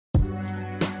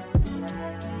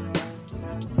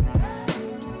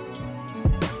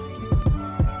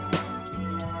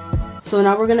So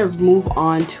now we're gonna move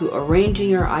on to arranging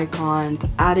your icons,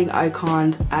 adding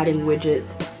widgets,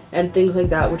 and things like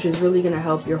that, which is really gonna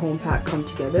help your home pack come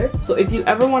together. So if you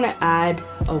ever wanna add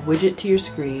a widget to your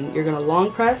screen, you're gonna long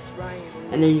press,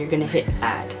 and then you're gonna hit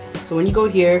add. So when you go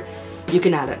here, you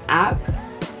can add an app,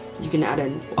 you can add a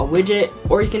widget,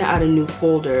 or you can add a new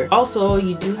folder. Also,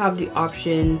 you do have the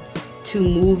option to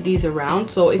move these around.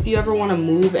 So if you ever wanna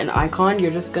move an icon,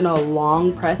 you're just gonna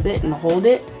long press it and hold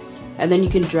it, and then you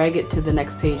can drag it to the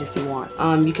next page if you want.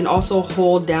 You can also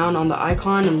hold down on the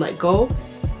icon and let go,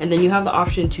 and then you have the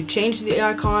option to change the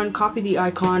icon, copy the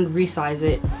icon, resize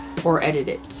it, or edit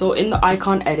it. So in the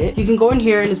icon edit, you can go in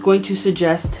here and it's going to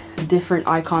suggest different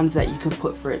icons that you can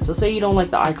put for it. So say you don't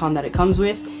like the icon that it comes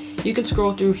with, you can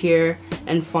scroll through here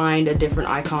and find a different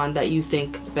icon that you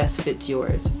think best fits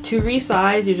yours. To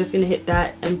resize, you're just gonna hit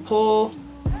that and pull.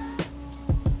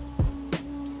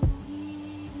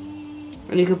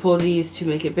 And you can pull these to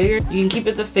make it bigger. You can keep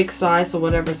it the fixed size, so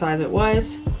whatever size it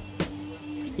was.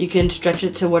 You can stretch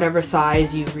it to whatever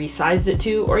size you resized it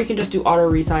to, or you can just do auto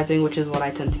resizing, which is what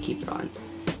I tend to keep it on.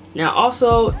 Now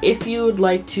also, if you would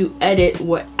like to edit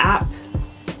what app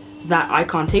that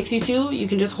icon takes you to, you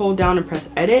can just hold down and press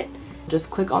edit.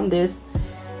 Just click on this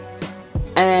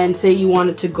and say you want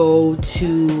it to go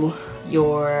to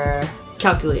your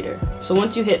calculator. So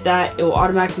once you hit that, it will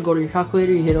automatically go to your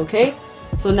calculator. You hit OK.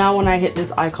 So now when I hit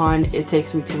this icon, it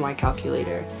takes me to my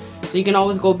calculator. So you can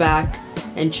always go back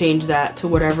and change that to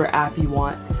whatever app you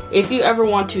want. If you ever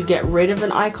want to get rid of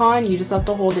an icon, you just have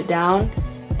to hold it down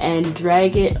and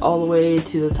drag it all the way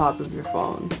to the top of your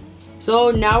phone. So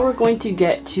now we're going to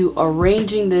get to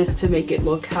arranging this to make it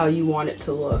look how you want it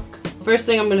to look. First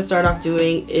thing I'm going to start off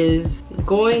doing is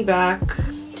going back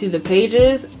to the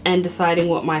pages and deciding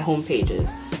what my home page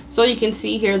is. So you can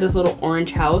see here this little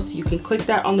orange house. You can click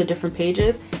that on the different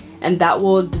pages and that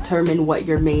will determine what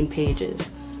your main page is.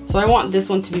 So I want this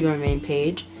one to be my main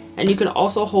page, and you can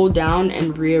also hold down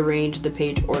and rearrange the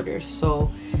page orders. So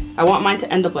I want mine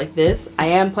to end up like this. I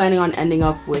am planning on ending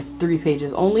up with 3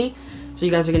 pages only, so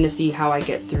you guys are going to see how I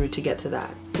get through to get to that.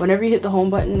 Whenever you hit the home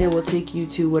button, it will take you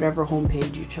to whatever home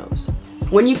page you chose.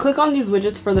 When you click on these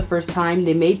widgets for the first time,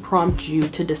 they may prompt you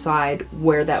to decide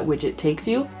where that widget takes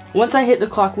you. Once I hit the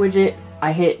clock widget,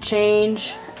 I hit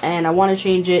change, and I want to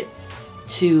change it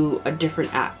to a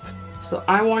different app. So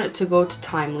I want it to go to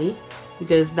Timely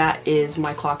because that is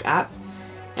my clock app,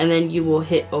 and then you will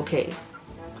hit OK.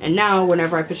 And now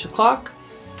whenever I push the clock,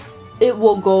 it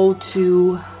will go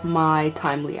to my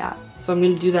Timely app. So I'm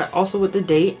going to do that also with the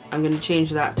date. I'm going to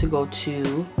change that to go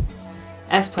to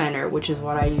S Planner, which is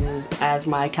what I use as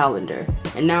my calendar.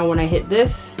 And now when I hit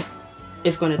this,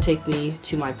 it's going to take me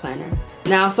to my planner.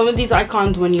 Now some of these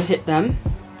icons, when you hit them,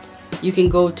 you can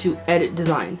go to edit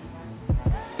design.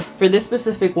 For this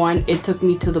specific one, it took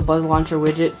me to the Buzz Launcher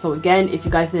widget. So again, if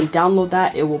you guys didn't download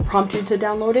that, it will prompt you to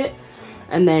download it.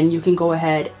 And then you can go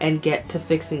ahead and get to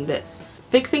fixing this.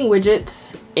 Fixing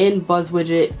widgets in Buzz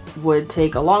Widget would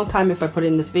take a long time if I put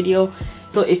in this video.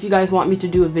 So if you guys want me to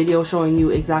do a video showing you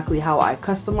exactly how I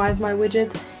customize my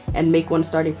widgets and make one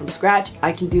starting from scratch,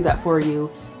 I can do that for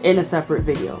you in a separate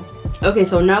video. Okay,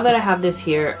 so now that I have this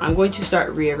here, I'm going to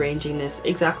start rearranging this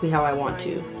exactly how I want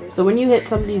to. So when you hit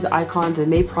some of these icons, it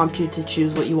may prompt you to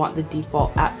choose what you want the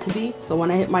default app to be. So when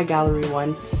I hit my gallery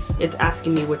one, it's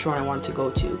asking me which one I want to go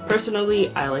to. Personally,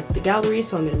 I like the gallery,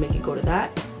 so I'm going to make it go to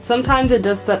that. Sometimes it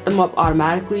does set them up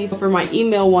automatically. So for my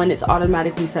email one, it's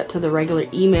automatically set to the regular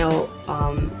email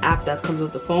app that comes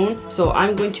with the phone. So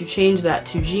I'm going to change that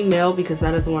to Gmail because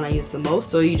that is the one I use the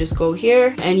most. So you just go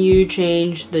here and you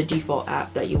change the default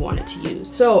app that you want it to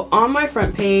use. So on my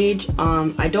front page,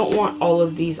 I don't want all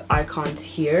of these icons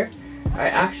here. I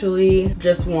actually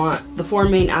just want the 4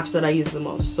 main apps that I use the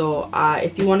most. So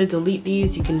if you want to delete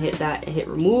these, you can hit that and hit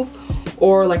remove.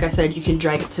 Or like I said, you can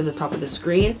drag it to the top of the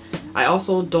screen. I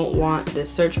also don't want this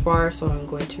search bar, so I'm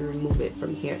going to remove it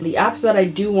from here. The apps that I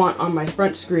do want on my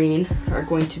front screen are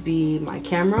going to be my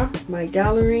camera, my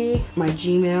gallery, my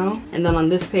Gmail, and then on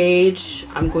this page,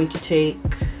 I'm going to take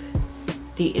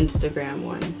the Instagram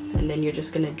one. And then you're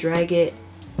just gonna drag it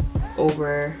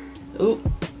over, oop,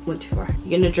 went too far.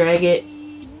 You're gonna drag it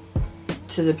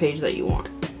to the page that you want.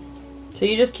 So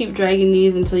you just keep dragging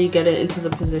these until you get it into the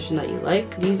position that you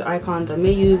like. These icons I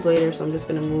may use later, so I'm just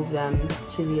gonna move them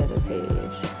to the other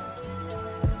page.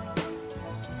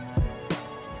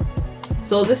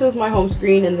 So this is my home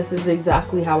screen and this is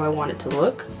exactly how I want it to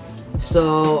look.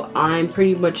 So I'm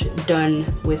pretty much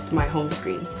done with my home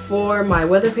screen. For my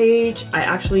weather page, I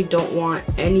actually don't want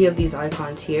any of these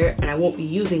icons here, and I won't be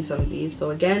using some of these.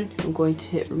 So again, I'm going to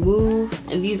hit remove,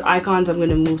 and these icons I'm going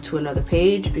to move to another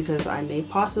page because I may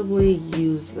possibly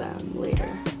use them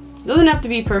later. It doesn't have to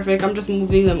be perfect, I'm just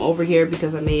moving them over here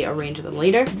because I may arrange them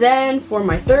later. Then for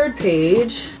my third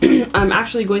page, I'm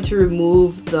actually going to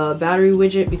remove the battery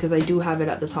widget because I do have it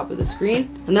at the top of the screen.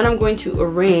 And then I'm going to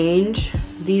arrange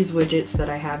these widgets that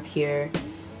I have here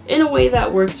in a way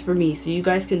that works for me. So you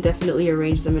guys can definitely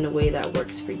arrange them in a way that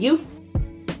works for you.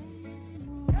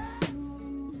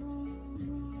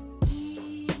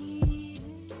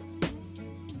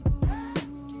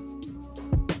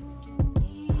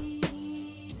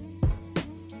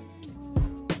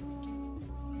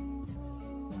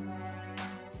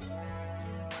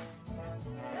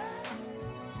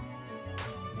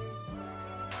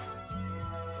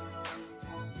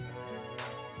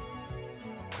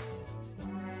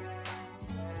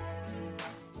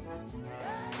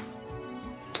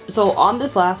 So on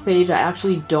this last page, I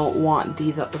actually don't want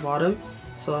these at the bottom.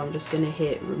 So I'm just gonna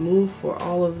hit remove for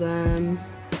all of them.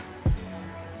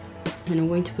 And I'm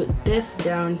going to put this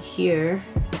down here.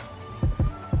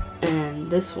 And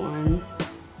this one